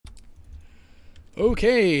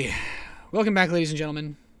Okay, welcome back, ladies and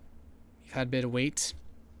gentlemen. You've had a bit of wait,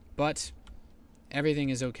 but everything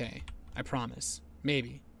is okay. I promise.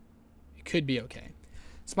 Maybe. It could be okay.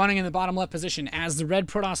 Spawning in the bottom left position as the red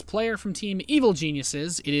Protoss player from Team Evil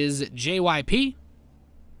Geniuses, it is JYP.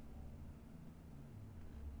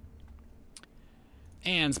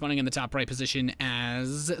 And spawning in the top right position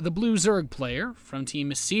as the blue Zerg player from Team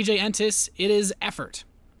CJ Entis, it is Effort.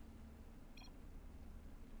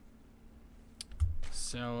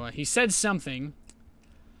 So he said something.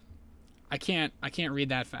 I can't read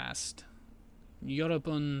that fast.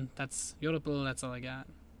 Yorupun, that's all I got.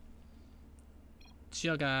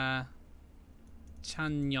 Chyoga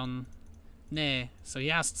Chanyon Ne. So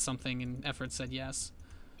he asked something and Effort said yes.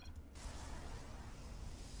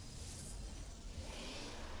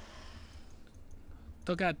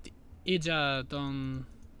 Togat Ija Don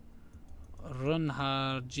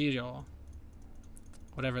Runhar Jiro.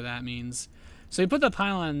 Whatever that means. So he put the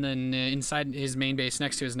pylon then inside his main base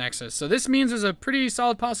next to his Nexus. So this means there's a pretty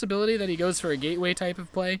solid possibility that he goes for a gateway type of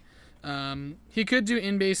play. He could do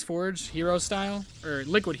in-base Forge hero style, or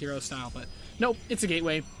liquid hero style, but nope, it's a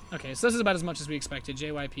gateway. Okay, so this is about as much as we expected.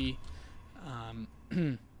 JYP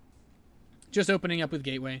just opening up with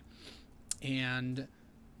gateway. And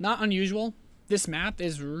not unusual. This map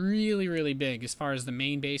is really, really big as far as the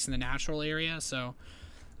main base and the natural area, so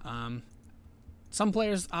some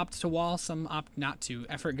players opt to wall, some opt not to.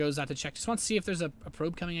 Effort goes out to check. Just wants to see if there's a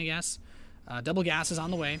probe coming, I guess. Double gas is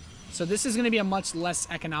on the way. So this is going to be a much less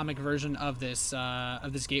economic version of this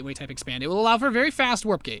gateway type expand. It will allow for a very fast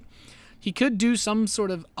warp gate. He could do some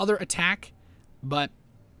sort of other attack, but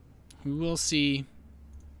we will see.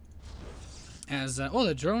 As oh,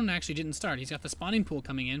 the drone actually didn't start. He's got the spawning pool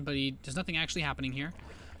coming in, but there's nothing actually happening here.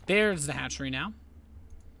 There's the hatchery now.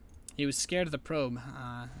 He was scared of the probe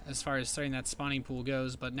as far as starting that spawning pool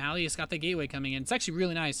goes, but now he's got the gateway coming in. It's actually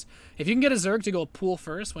really nice. If you can get a Zerg to go pool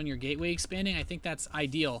first when you're gateway expanding, I think that's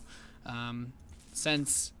ideal.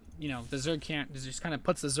 Since, you know, the Zerg can't, it just kind of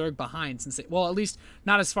puts the Zerg behind. Since well, at least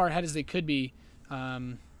not as far ahead as they could be,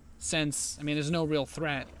 since, I mean, there's no real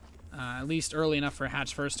threat. At least early enough for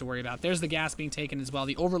Hatch first to worry about. There's the gas being taken as well.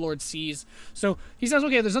 The Overlord sees. So he says,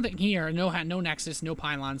 okay, there's nothing here. No Nexus, no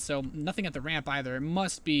pylon, so nothing at the ramp either. It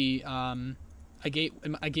must be a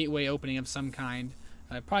gateway opening of some kind.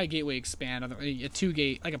 Probably a gateway expand. A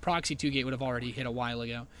 2-gate, like a proxy 2-gate would have already hit a while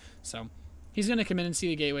ago. So he's going to come in and see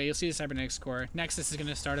the gateway. You'll see the Cybernetics core. Nexus is going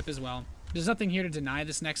to start up as well. There's nothing here to deny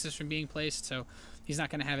this Nexus from being placed, so he's not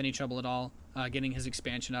going to have any trouble at all getting his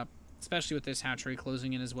expansion up. Especially with this hatchery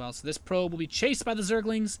closing in as well. So this probe will be chased by the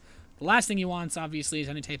Zerglings. The last thing he wants, obviously, is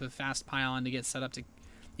any type of fast pylon to get set up to,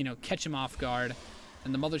 you know, catch him off guard.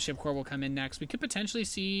 And the mothership core will come in next. We could potentially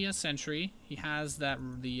see a sentry. He has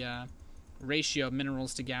the ratio of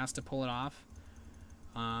minerals to gas to pull it off.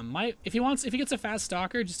 If he gets a fast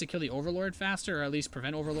stalker just to kill the Overlord faster, or at least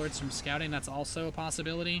prevent Overlords from scouting, that's also a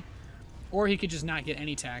possibility. Or he could just not get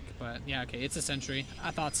any tech, but yeah, okay, it's a sentry.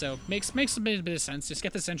 I thought so. Makes a bit of sense. Just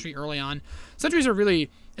get the sentry early on. Sentries are really,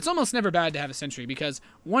 it's almost never bad to have a sentry, because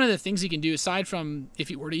one of the things he can do, aside from if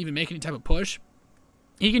he were to even make any type of push,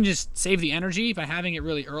 he can just save the energy by having it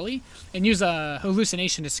really early and use a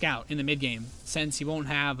hallucination to scout in the mid game, since he won't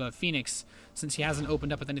have a Phoenix, since he hasn't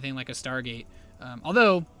opened up with anything like a Stargate.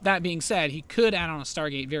 Although, that being said, he could add on a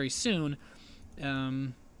Stargate very soon.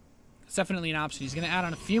 It's definitely an option. He's going to add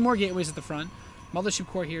on a few more gateways at the front. Mothership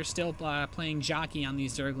core here still playing jockey on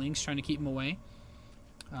these Zerglings, trying to keep them away.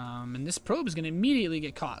 And this probe is going to immediately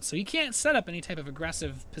get caught. So he can't set up any type of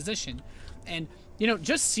aggressive position. And, you know,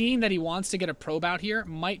 just seeing that he wants to get a probe out here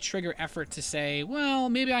might trigger Effort to say, well,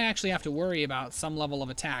 maybe I actually have to worry about some level of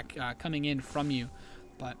attack coming in from you.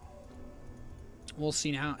 But we'll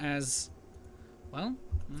see now as, well,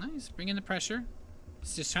 nice, bring in the pressure.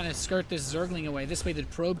 He's just trying to skirt this Zergling away. This way the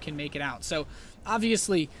probe can make it out. So,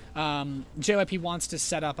 obviously, JYP wants to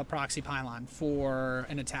set up a proxy pylon for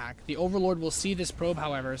an attack. The Overlord will see this probe,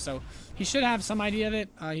 however, so he should have some idea of it.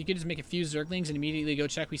 He could just make a few Zerglings and immediately go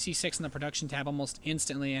check. We see 6 in the production tab almost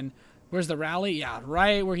instantly, and where's the rally? Yeah,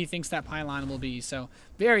 right where he thinks that pylon will be. So,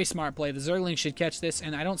 very smart play. The Zergling should catch this,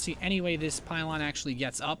 and I don't see any way this pylon actually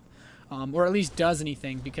gets up, or at least does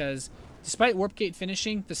anything, because despite Warp Gate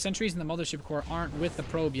finishing, the sentries in the Mothership core aren't with the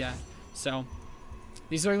probe yet. So,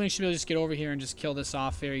 these Zerglings should be able to just get over here and just kill this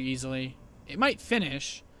off very easily. It might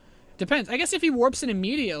finish. Depends. I guess if he warps it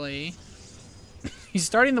immediately, he's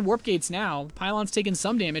starting the Warp Gates now. Pylon's taking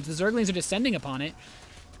some damage. The Zerglings are descending upon it.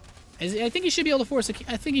 I think he should be able to force it.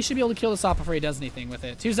 I think he should be able to kill this off before he does anything with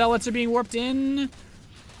it. 2 Zealots are being warped in.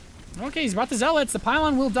 Okay, he's brought the Zealots. The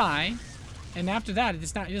Pylon will die. And after that, he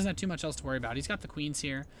doesn't have too much else to worry about. He's got the queens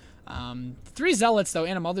here. 3 zealots, though,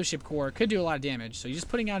 and a mothership core could do a lot of damage. So he's just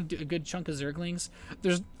putting out a good chunk of zerglings.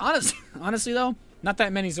 There's, honestly, though, not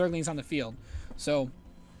that many zerglings on the field. So,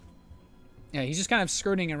 yeah, he's just kind of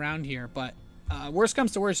skirting around here. But worst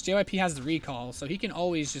comes to worst, JYP has the recall, so he can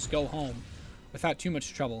always just go home without too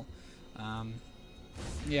much trouble.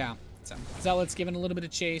 Yeah, so zealots giving a little bit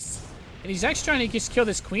of chase. And he's actually trying to just kill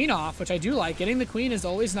this queen off, which I do like. Getting the queen is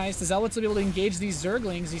always nice. The zealots will be able to engage these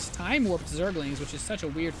zerglings, these time-warped zerglings, which is such a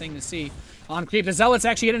weird thing to see on creep. The zealots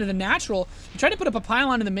actually get into the natural. He tried to put up a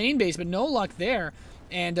pylon in the main base, but no luck there.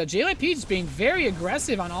 And JYP just being very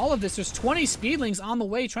aggressive on all of this. There's 20 speedlings on the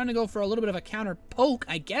way, trying to go for a little bit of a counter poke.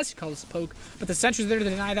 I guess you call this a poke, but the sentry's there to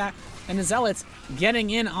deny that. And the zealots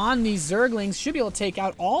getting in on these zerglings should be able to take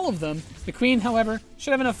out all of them. The queen, however,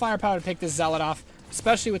 should have enough firepower to pick this zealot off,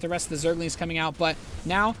 especially with the rest of the zerglings coming out. But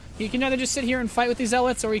now he can either just sit here and fight with these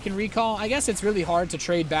zealots, or he can recall. I guess it's really hard to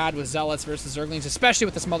trade bad with zealots versus zerglings, especially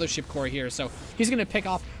with this mothership core here. So he's going to pick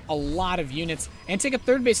off a lot of units and take a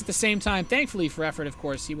third base at the same time. Thankfully for Effort, of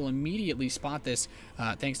course, he will immediately spot this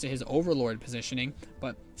thanks to his overlord positioning.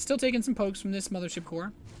 But still taking some pokes from this mothership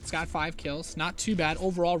core. It's got 5 kills. Not too bad.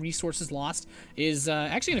 Overall resources lost is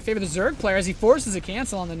actually going to favor the Zerg player as he forces a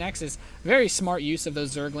cancel on the Nexus. Very smart use of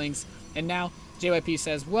those Zerglings. And now JYP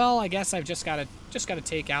says, well, I guess I've just got to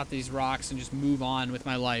take out these rocks and just move on with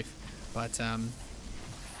my life. But and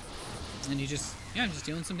he just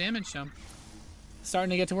dealing some damage. So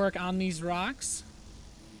starting to get to work on these rocks.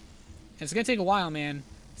 And it's gonna take a while, man.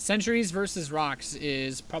 Sentries versus rocks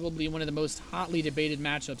is probably one of the most hotly debated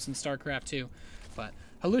matchups in StarCraft 2. But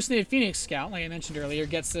Hallucinated Phoenix Scout, like I mentioned earlier,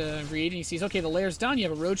 gets a read and he sees, okay, the layer's done. You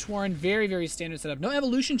have a Roach Warren, very, very standard setup. No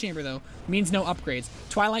Evolution Chamber, though, means no upgrades.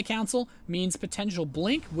 Twilight Council means potential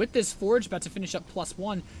Blink. With this Forge about to finish up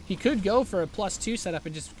 +1, he could go for a +2 setup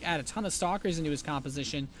and just add a ton of Stalkers into his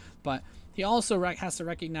composition. But he also has to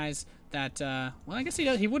recognize that, well, I guess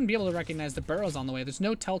he wouldn't be able to recognize the burrows on the way. There's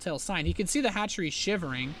no telltale sign. He can see the hatchery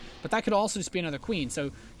shivering, but that could also just be another queen.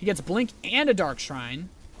 So he gets Blink and a Dark Shrine,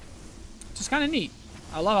 which is kind of neat.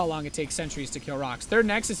 I love how long it takes sentries to kill rocks. Third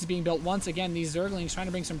Nexus is being built once again. These Zerglings trying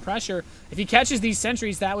to bring some pressure. If he catches these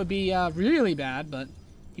sentries, that would be really bad, but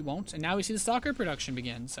he won't. And now we see the Stalker production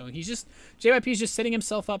begin. So JYP is just setting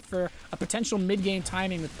himself up for a potential mid-game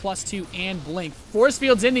timing with +2 and Blink. Force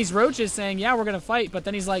fields in these roaches saying, yeah, we're going to fight, but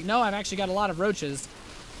then he's like, no, I've actually got a lot of roaches.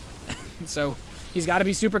 So he's got to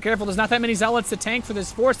be super careful. There's not that many zealots to tank for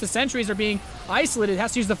this force. The sentries are being isolated.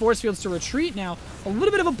 Has to use the force fields to retreat now. A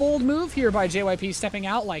little bit of a bold move here by JYP stepping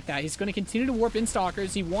out like that. He's going to continue to warp in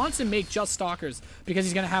Stalkers. He wants to make just Stalkers because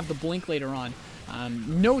he's going to have the Blink later on.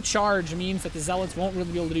 No charge means that the zealots won't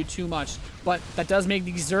really be able to do too much, but that does make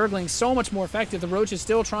these Zerglings so much more effective. The Roach is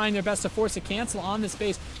still trying their best to force a cancel on this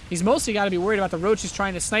base. He's mostly got to be worried about the Roaches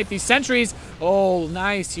trying to snipe these sentries. Oh,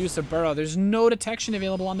 nice use of burrow. There's no detection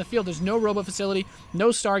available on the field. There's no robo facility, no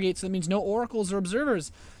Stargate, so that means no oracles or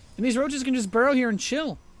observers. And these Roaches can just burrow here and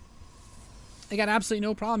chill. They got absolutely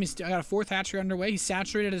no problem. He's got a 4th hatchery underway. He's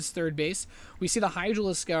saturated at his 3rd base. We see the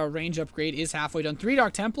Hydralisk range upgrade is halfway done. 3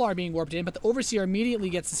 Dark Templar being warped in, but the Overseer immediately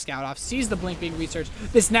gets the scout off, sees the Blink being researched.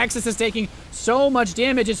 This Nexus is taking so much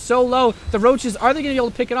damage. It's so low. The Roaches, are they going to be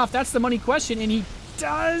able to pick it off? That's the money question, and he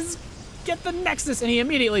does get the Nexus, and he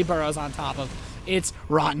immediately burrows on top of its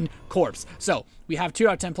rotten corpse. So we have 2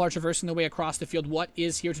 Dark Templar traversing the way across the field. What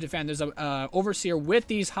is here to defend? There's a Overseer with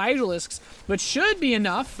these Hydralisks, which should be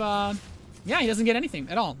enough. Yeah, he doesn't get anything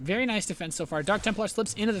at all. Very nice defense so far. Dark Templar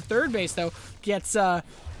slips into the 3rd base, though. Gets un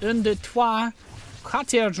de trois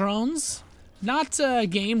quartier drones. Not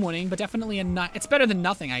game-winning, but definitely it's better than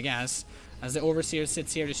nothing, I guess. As the Overseer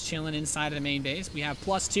sits here just chilling inside of the main base. We have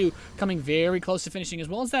 +2 coming very close to finishing, as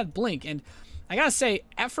well as that Blink. And I gotta say,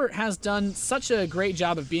 Effort has done such a great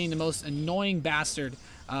job of being the most annoying bastard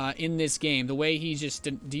in this game. The way he just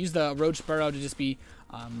used the Roach Burrow to just be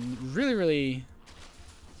really, really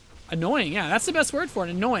annoying. Yeah, that's the best word for it.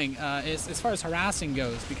 Annoying as far as harassing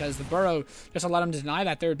goes, because the burrow just allowed him to deny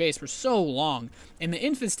that 3rd base for so long. And the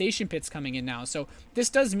infestation pit's coming in now. So this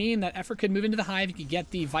does mean that Effort could move into the hive. You could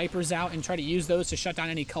get the Vipers out and try to use those to shut down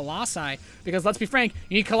any Colossi. Because let's be frank,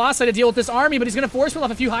 you need Colossi to deal with this army, but he's going to force field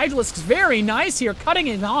off a few Hydralisks. Very nice here, cutting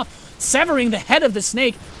it off, severing the head of the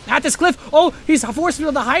snake at this cliff. Oh, he's force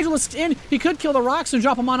fielded the Hydralisks in. He could kill the rocks and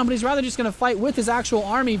drop them on him, but he's rather just going to fight with his actual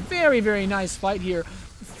army. Very, very nice fight here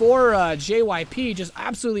for JYP, just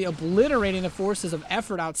absolutely obliterating the forces of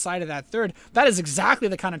Effort outside of that 3rd. That is exactly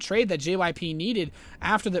the kind of trade that JYP needed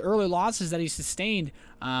after the early losses that he sustained,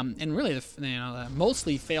 and really the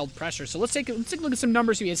mostly failed pressure. So let's take a look at some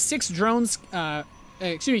numbers here. He has 6 drones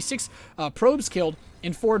probes killed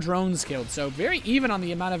and 4 drones killed. So very even on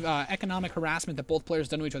the amount of economic harassment that both players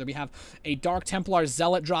done to each other. We have a Dark Templar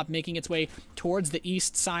Zealot drop making its way towards the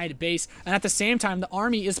east side base. And at the same time, the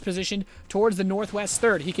army is positioned towards the northwest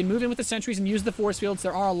third. He can move in with the sentries and use the force fields.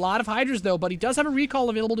 There are a lot of Hydras, though, but he does have a recall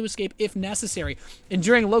available to escape if necessary.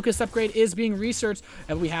 Enduring Locust upgrade is being researched,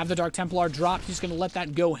 and we have the Dark Templar drop. He's going to let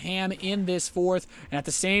that go ham in this fourth. And at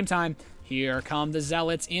the same time, here come the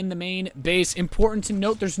Zealots in the main base. Important to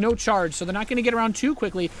note, there's no charge, so they're not going to get around too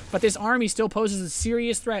quickly, but this army still poses a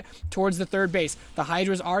serious threat towards the third base. The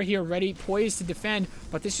Hydras are here ready, poised to defend,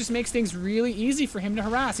 but this just makes things really easy for him to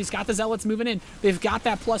harass. He's got the Zealots moving in. They've got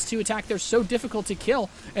that +2 attack. They're so difficult to kill,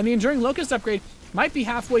 and the Enduring Locust upgrade might be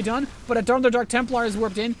halfway done, but another Dark Templar is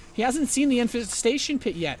warped in. He hasn't seen the Infestation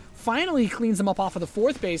Pit yet. Finally, he cleans them up off of the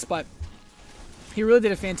fourth base, but he really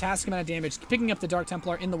did a fantastic amount of damage, picking up the Dark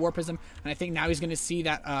Templar in the War Prism, and I think now he's going to see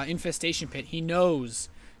that Infestation Pit. He knows.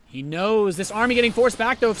 He knows. This army getting forced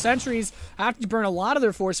back, though. Sentries have to burn a lot of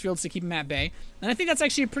their force fields to keep him at bay, and I think that's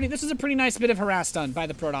actually this is a pretty nice bit of harass done by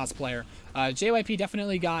the Protoss player. JYP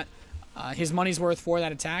definitely got his money's worth for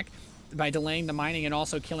that attack by delaying the mining and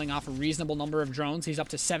also killing off a reasonable number of drones. He's up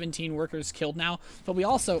to 17 workers killed now. But we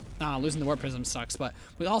also, losing the War Prism sucks, but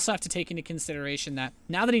we also have to take into consideration that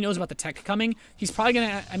now that he knows about the tech coming, he's probably going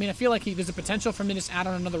to, I feel like there's a potential for him to just add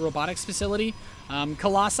on another robotics facility.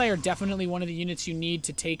 Colossi are definitely one of the units you need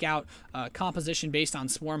to take out composition based on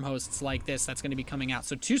swarm hosts like this that's going to be coming out.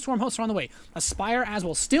 So 2 swarm hosts are on the way. Aspire as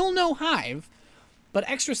well. Still no hive, but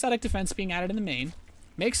extra static defense being added in the main.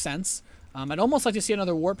 Makes sense. I'd almost like to see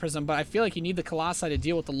another Warp Prism, but I feel like you need the Colossi to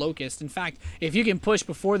deal with the Locust. In fact, if you can push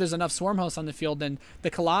before there's enough Swarm Hosts on the field, then the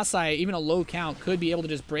Colossi, even a low count, could be able to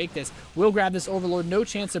just break this. We'll grab this Overlord. No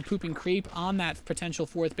chance of pooping creep on that potential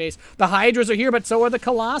fourth base. The Hydras are here, but so are the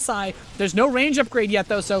Colossi. There's no range upgrade yet,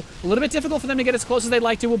 though, so a little bit difficult for them to get as close as they'd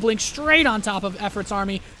like to. We'll blink straight on top of Effort's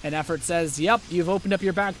army, and Effort says, yep, you've opened up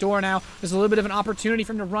your back door now. There's a little bit of an opportunity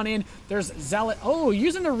for him to run in. There's Zealot. Oh,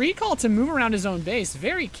 using the recall to move around his own base.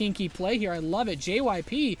 Very kinky play here. I love it.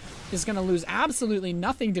 JYP is going to lose absolutely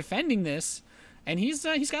nothing defending this, and he's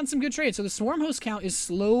gotten some good trades. So the swarm host count is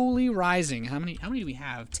slowly rising. How many do we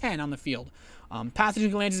have? 10 on the field.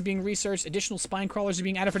 Pathogen glands is being researched. Additional spine crawlers are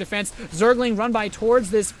being added for defense. Zergling run by towards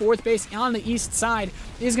this fourth base on the east side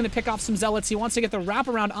is going to pick off some Zealots. He wants to get the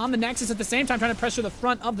wraparound on the Nexus at the same time, trying to pressure the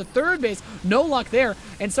front of the third base. No luck there.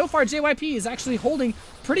 And so far, JYP is actually holding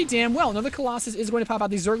pretty damn well. Another Colossus is going to pop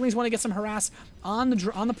out. These Zerglings want to get some harass on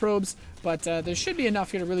the probes, but there should be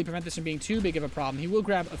enough here to really prevent this from being too big of a problem. He will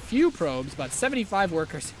grab a few probes, but 75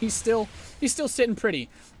 workers. He's still sitting pretty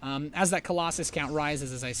as that Colossus count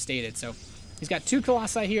rises, as I stated. So he's got 2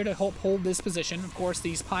 Colossi here to help hold this position. Of course,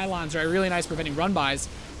 these pylons are really nice preventing run-bys.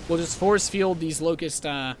 We'll just force field these Locusts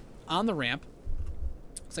on the ramp.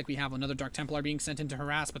 Looks like we have another Dark Templar being sent in to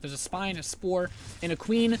harass, but there's a Spine, a Spore, and a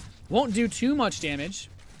Queen. Won't do too much damage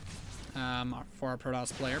for our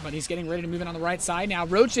Protoss player, but he's getting ready to move in on the right side. Now,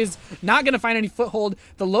 Roach is not going to find any foothold.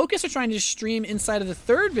 The Locusts are trying to stream inside of the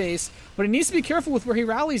third base, but he needs to be careful with where he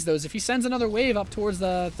rallies those. If he sends another wave up towards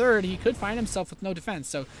the third, he could find himself with no defense,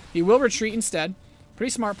 so he will retreat instead.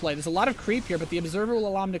 Pretty smart play. There's a lot of creep here, but the Observer will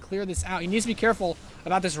allow him to clear this out. He needs to be careful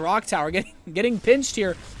about this Rock Tower. Getting pinched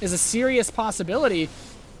here is a serious possibility.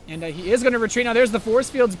 And he is going to retreat. Now, there's the force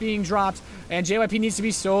fields being dropped, and JYP needs to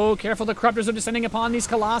be so careful. The Corruptors are descending upon these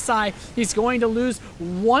Colossi. He's going to lose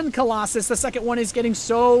 1 Colossus. The second one is getting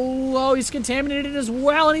so low. He's contaminated as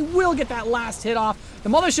well, and he will get that last hit off. The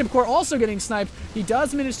Mothership Core also getting sniped. He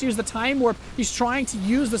does manage to use the Time Warp. He's trying to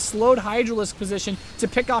use the slowed Hydralisk position to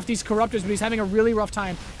pick off these Corruptors, but he's having a really rough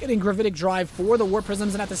time getting Gravitic Drive for the Warp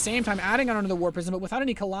Prisms, and at the same time adding on another Warp Prism, but without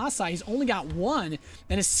any Colossi, he's only got 1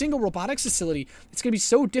 and a single robotics facility. It's going to be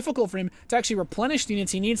so difficult for him to actually replenish the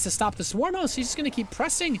units he needs to stop the Swarm Hosts. He's just going to keep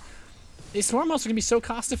pressing. These Swarm Hosts are going to be so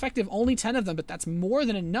cost effective, only 10 of them, but that's more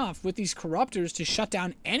than enough with these Corruptors to shut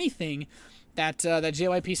down anything that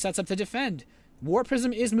JYP sets up to defend. Warp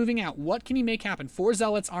Prism is moving out. What can he make happen? 4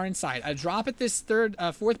 Zealots are inside. A drop at this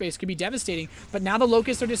fourth base could be devastating, but now the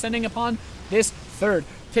Locusts are descending upon this third,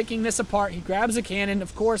 picking this apart. He grabs a cannon,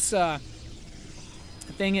 of course,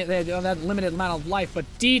 that limited amount of life, but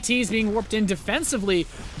DT's being warped in defensively.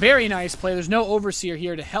 Very nice play. There's no Overseer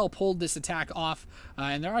here to help hold this attack off,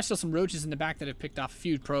 and there are still some Roaches in the back that have picked off a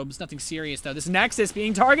few probes. Nothing serious, though. This Nexus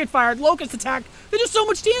being target fired. Locust attack. They do so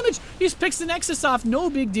much damage. He just picks the Nexus off. No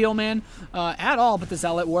big deal, man, at all, but the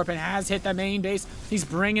Zealot Warp and has hit that main base. He's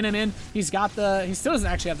bringing him in. He still doesn't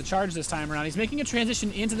actually have the charge this time around. He's making a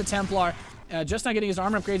transition into the Templar, Just not getting his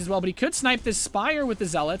armor upgrades as well, but he could snipe this Spire with the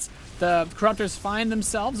Zealots. The Corruptors find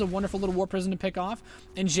themselves a wonderful little War Prison to pick off.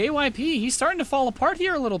 And JYP, he's starting to fall apart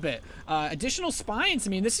here a little bit. Additional Spines. I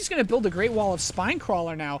mean, this is going to build a great wall of Spine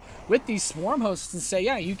Crawler now with these Swarm Hosts and say,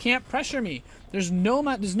 yeah, you can't pressure me. There's no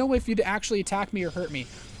way for you to actually attack me or hurt me.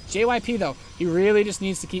 JYP, though, he really just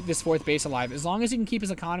needs to keep this 4th base alive. As long as he can keep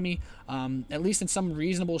his economy, at least in some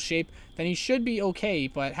reasonable shape, then he should be okay.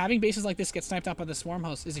 But having bases like this get sniped out by the Swarm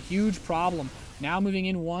Host is a huge problem. Now moving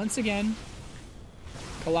in once again.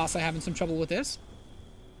 Colossi having some trouble with this.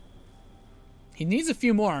 He needs a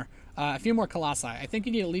few more Colossi. I think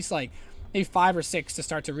you need at least like maybe 5 or 6 to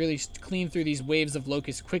start to really clean through these waves of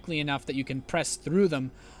Locusts quickly enough that you can press through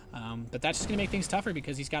them. But that's just going to make things tougher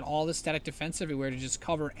because he's got all this static defense everywhere to just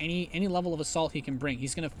cover any level of assault he can bring.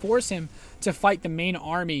 He's going to force him to fight the main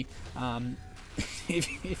army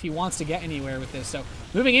if he wants to get anywhere with this. So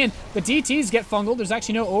moving in, the DTs get fungled. There's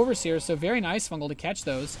actually no Overseer, so very nice fungal to catch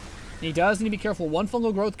those. And he does need to be careful. 1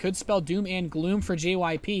 fungal growth could spell doom and gloom for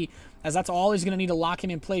JYP, as that's all he's going to need to lock him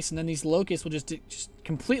in place, and then these Locusts will just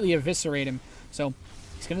completely eviscerate him. So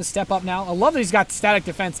he's going to step up now. I love that he's got static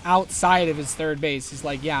defense outside of his 3rd base. He's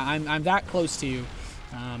like, yeah, I'm that close to you.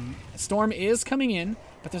 Storm is coming in,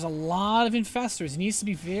 but there's a lot of Infestors. He needs to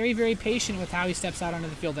be very, very patient with how he steps out onto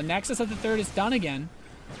the field. The Nexus at the 3rd is done again,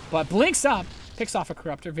 but blinks up, picks off a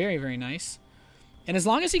Corruptor. Very, very nice. And as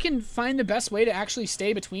long as he can find the best way to actually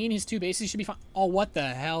stay between his 2 bases, he should be fine. Oh, what the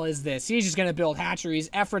hell is this? He's just going to build hatcheries.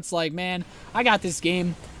 Effort's like, man, I got this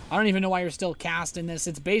game. I don't even know why you're still casting this.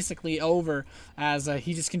 It's basically over as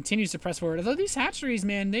he just continues to press forward. Although these hatcheries,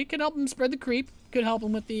 man, they could help him spread the creep. Could help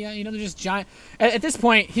him with the, they're just giant. At this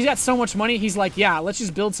point, he's got so much money, he's like, yeah, let's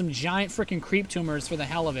just build some giant freaking creep tumors for the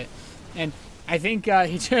hell of it. And I think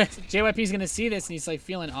JYP's going to see this, and he's like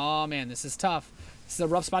feeling, oh, man, this is tough. This is a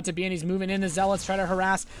rough spot to be in. He's moving in. The Zealots try to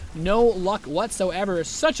harass. No luck whatsoever.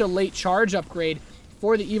 Such a late charge upgrade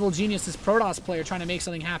for the Evil Genius, this Protoss player trying to make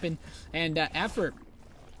something happen. And effort.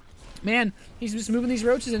 Man, he's just moving these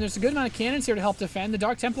roaches in. There's a good amount of cannons here to help defend. The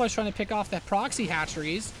Dark Templar's trying to pick off the proxy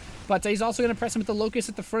hatcheries. But he's also going to press him with the Locust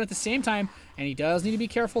at the front at the same time. And he does need to be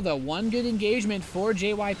careful, though. 1 good engagement for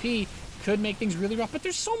JYP could make things really rough. But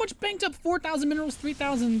there's so much banked up. 4,000 minerals,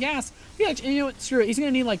 3,000 gas. Yeah, and you know what? Screw it. He's going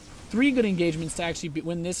to need like 3 good engagements to actually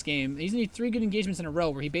win this game. He's going to need 3 good engagements in a row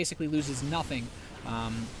where he basically loses nothing.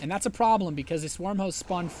 And that's a problem because the Swarm Hosts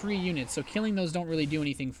spawn free units. So killing those don't really do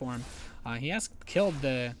anything for him. He has killed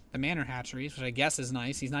the Manor Hatcheries, which I guess is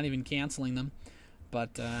nice. He's not even canceling them.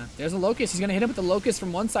 But there's a Locust. He's going to hit him with the Locust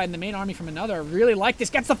from one side and the main army from another. I really like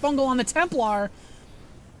this. Gets the fungal on the Templar.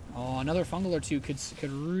 Oh, another fungal or 2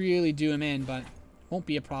 could really do him in, but won't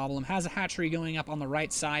be a problem. Has a hatchery going up on the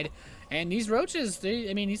right side. And these roaches,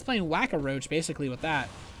 he's playing Whack-A-Roach basically with that.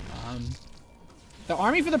 The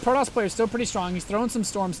army for the Protoss player is still pretty strong. He's throwing some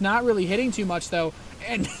storms, not really hitting too much though.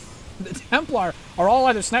 And the Templar are all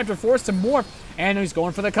either sniped or forced to morph. And he's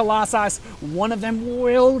going for the Colossus. One of them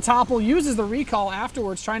will topple, uses the recall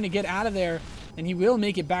afterwards, trying to get out of there. And he will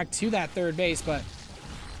make it back to that 3rd base, but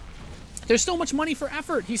there's so much money for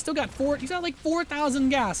effort. He's still got he's got like 4,000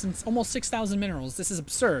 gas and almost 6,000 minerals. This is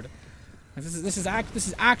absurd. This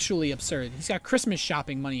is actually absurd. He's got Christmas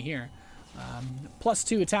shopping money here.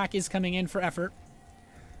 +2 attack is coming in for effort.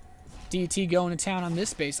 DT going to town on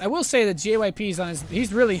this base. I will say that JYP's on his.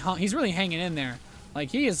 He's really hanging in there. Like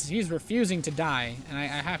he's refusing to die, and I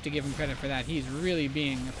have to give him credit for that. He's really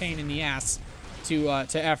being a pain in the ass to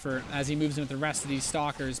effort as he moves in with the rest of these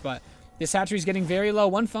stalkers. But this hatchery's getting very low.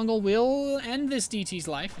 1 fungal will end this DT's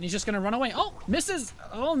life, and he's just gonna run away. Oh, misses!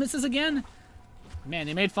 Oh, misses again. Man,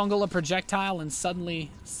 they made fungal a projectile, and suddenly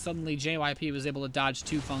JYP was able to dodge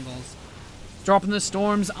 2 fungals. Dropping the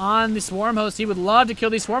storms on the Swarm Host. He would love to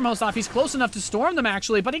kill these Swarm Hosts off. He's close enough to storm them,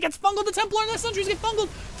 actually, but he gets fungled. The Templar and the Sentries get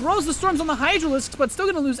fungled. Throws the storms on the Hydralisks, but still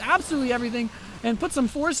going to lose absolutely everything and put some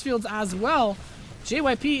force fields as well.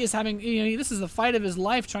 JYP is having, this is the fight of his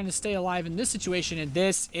life trying to stay alive in this situation, and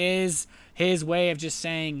this is his way of just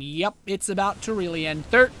saying, yep, it's about to really end.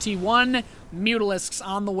 31 Mutalisks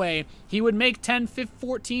on the way. He would make 10,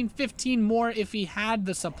 14, 15 more if he had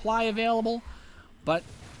the supply available, but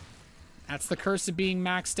that's the curse of being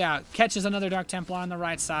maxed out. Catches another Dark Templar on the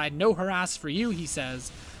right side. No harass for you, he says.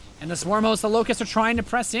 And the Swarm Hosts, the Locusts, are trying to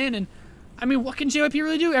press in. And, I mean, what can JYP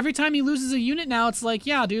really do? Every time he loses a unit now, it's like,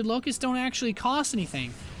 yeah, dude, Locusts don't actually cost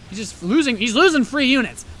anything. He's just losing. He's losing free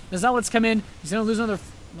units. The Zealots come in. He's going to lose another.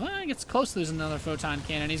 Well, he gets close to losing another Photon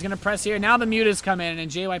Cannon. He's going to press here. Now the Mutas come in. And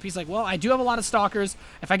JYP's like, well, I do have a lot of Stalkers.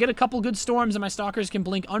 If I get a couple good Storms and my Stalkers can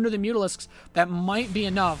blink under the Mutalisks, that might be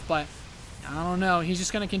enough. But I don't know. He's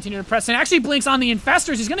just going to continue to press. And actually blinks on the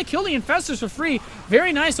Infestors. He's going to kill the Infestors for free.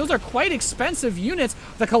 Very nice. Those are quite expensive units.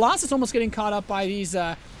 The Colossus almost getting caught up by these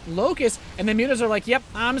Locusts. And the Mutas are like, yep,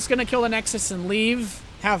 I'm just going to kill the Nexus and leave.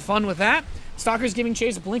 Have fun with that. Stalker's giving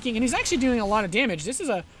chase, blinking. And he's actually doing a lot of damage. This is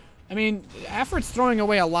a... I mean, Effort's throwing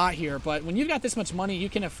away a lot here. But when you've got this much money, you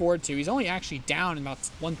can afford to. He's only actually down about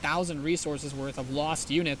 1,000 resources worth of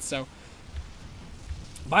lost units. So...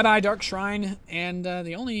 Bye-bye, Dark Shrine. And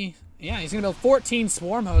the only... Yeah, he's going to build 14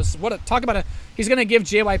 Swarm Hosts. Talk about a... He's going to give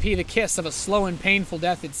JYP the kiss of a slow and painful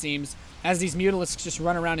death, it seems, as these Mutalisks just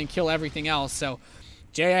run around and kill everything else. So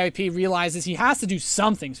JYP realizes he has to do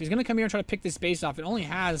something. So he's going to come here and try to pick this base off. It only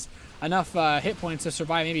has enough hit points to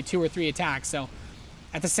survive maybe 2 or 3 attacks. So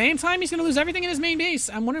at the same time, he's going to lose everything in his main base.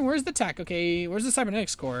 I'm wondering, where's the tech? Okay, where's the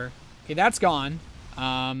Cybernetics Core? Okay, that's gone.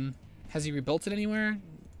 Has he rebuilt it anywhere?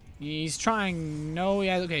 He's trying. No,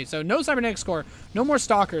 yeah, okay, so no Cybernetics Core. No more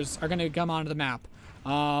Stalkers are going to come onto the map.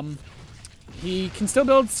 He can still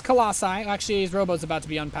build Colossi. Actually, his Robo's about to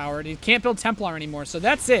be unpowered. He can't build Templar anymore, so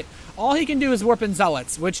that's it. All he can do is warp in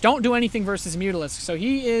Zealots, which don't do anything versus Mutalisk. So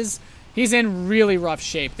he's in really rough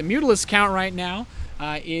shape. The Mutalisk count right now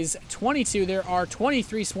is 22. There are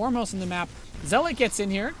 23 Swarm Hosts on the map. Zealot gets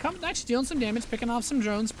in here, actually dealing some damage, picking off some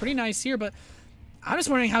drones. Pretty nice here, but I'm just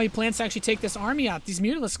wondering how he plans to actually take this army out. These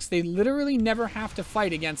Mutalisks, they literally never have to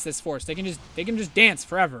fight against this force. They can just dance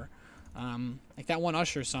forever, like that one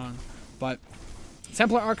Usher song. But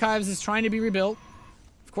Templar Archives is trying to be rebuilt.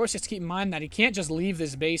 Of course, you have to keep in mind that he can't just leave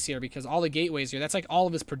this base here because all the gateways here, that's like all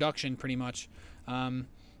of his production pretty much.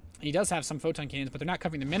 He does have some photon cannons, but they're not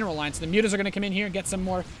covering the mineral line. So the Mutas are going to come in here and get some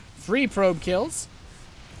more free probe kills.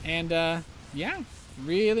 And yeah,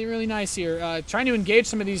 really, really nice here. Trying to engage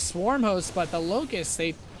some of these Swarm Hosts, but the Locusts,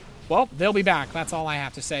 they'll be back. That's all I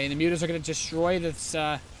have to say. And the Mutas are going to destroy this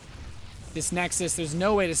this Nexus. There's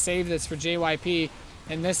no way to save this for JYP.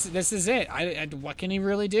 And this is it. What can he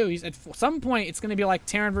really do? At some point, it's going to be like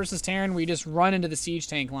Terran versus Terran, where you just run into the siege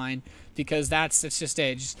tank line, because it's just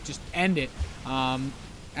it. Just end it.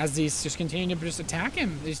 As these just continue to just attack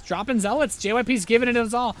him. He's dropping Zealots. JYP's giving it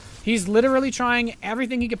his all. He's literally trying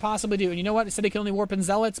everything he could possibly do. And you know what? He said he can only warp in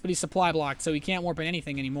Zealots, but he's supply blocked, so he can't warp in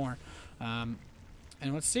anything anymore. And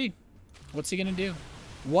let's see. What's he going to do?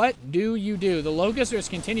 What do you do? The Locusts are just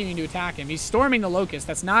continuing to attack him. He's storming the Locust.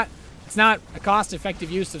 It's not a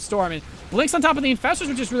cost-effective use of Storm. And blinks on top of the Infestors,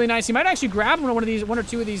 which is really nice. He might actually grab one or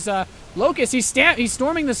two of these Locusts. He's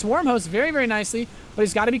storming the Swarm Host very, very nicely, but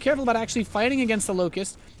he's got to be careful about actually fighting against the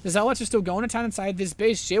Locust. The Zealots are still going to town inside this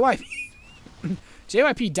base.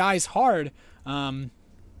 JYP dies hard. And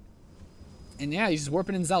yeah, he's just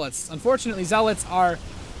warping in Zealots. Unfortunately, Zealots are,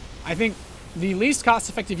 I think, the least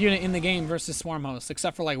cost-effective unit in the game versus Swarm Hosts,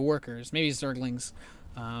 except for like Workers, maybe Zerglings.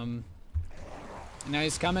 And now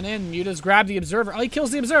he's coming in. Mutas grab the Observer. Oh, he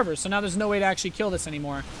kills the Observer, so now there's no way to actually kill this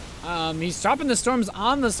anymore. He's dropping the Storms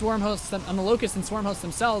on the Swarm Hosts, on the Locusts and Swarm Hosts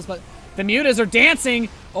themselves, but the Mutas are dancing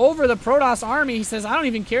over the Protoss army. He says, I don't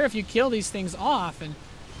even care if you kill these things off. And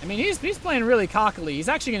I mean, he's playing really cockily. He's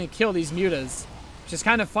actually going to kill these Mutas, which is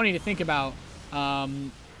kind of funny to think about.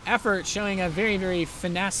 Effort showing a very, very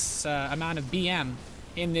finesse amount of BM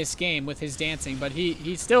in this game with his dancing, but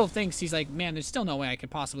he still thinks, he's like, man, there's still no way I could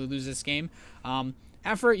possibly lose this game.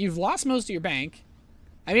 Effort, you've lost most of your bank.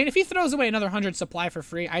 I mean, if he throws away another 100 supply for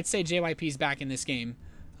free, I'd say JYP's back in this game.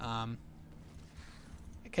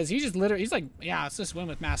 Because he's like, yeah, let's just win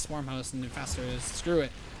with mass Swarm Hosts and Infestors. Screw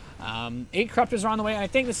it. 8 Corruptors are on the way, and I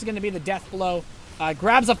think this is going to be the death blow.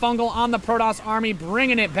 Grabs a Fungal on the Protoss army,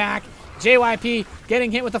 bringing it back. JYP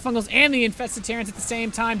getting hit with the Fungals and the Infested Terrans at the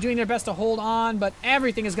same time, doing their best to hold on, but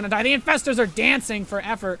everything is going to die. The Infestors are dancing for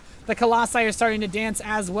Effort. The Colossi are starting to dance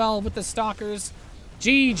as well with the Stalkers.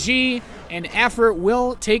 GG, and Effort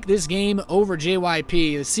will take this game over JYP.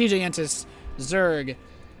 The CJ Entis Zerg.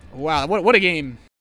 Wow, what a game.